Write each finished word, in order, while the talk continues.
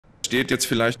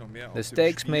The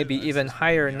stakes may be even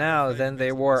higher now than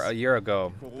they were a year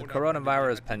ago. The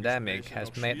coronavirus pandemic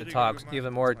has made the talks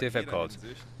even more difficult,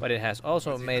 but it has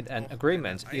also made an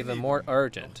agreement even more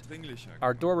urgent.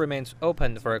 Our door remains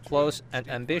open for a close and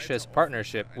ambitious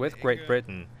partnership with Great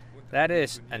Britain. That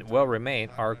is and will remain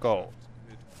our goal.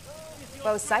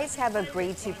 Both sides have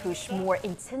agreed to push more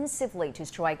intensively to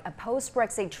strike a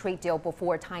post-Brexit trade deal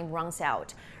before time runs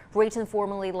out. Britain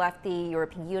formally left the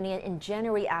European Union in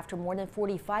January after more than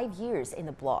 45 years in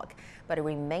the bloc, but it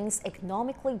remains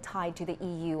economically tied to the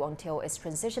EU until its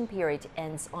transition period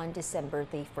ends on December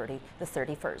the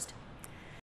 31st.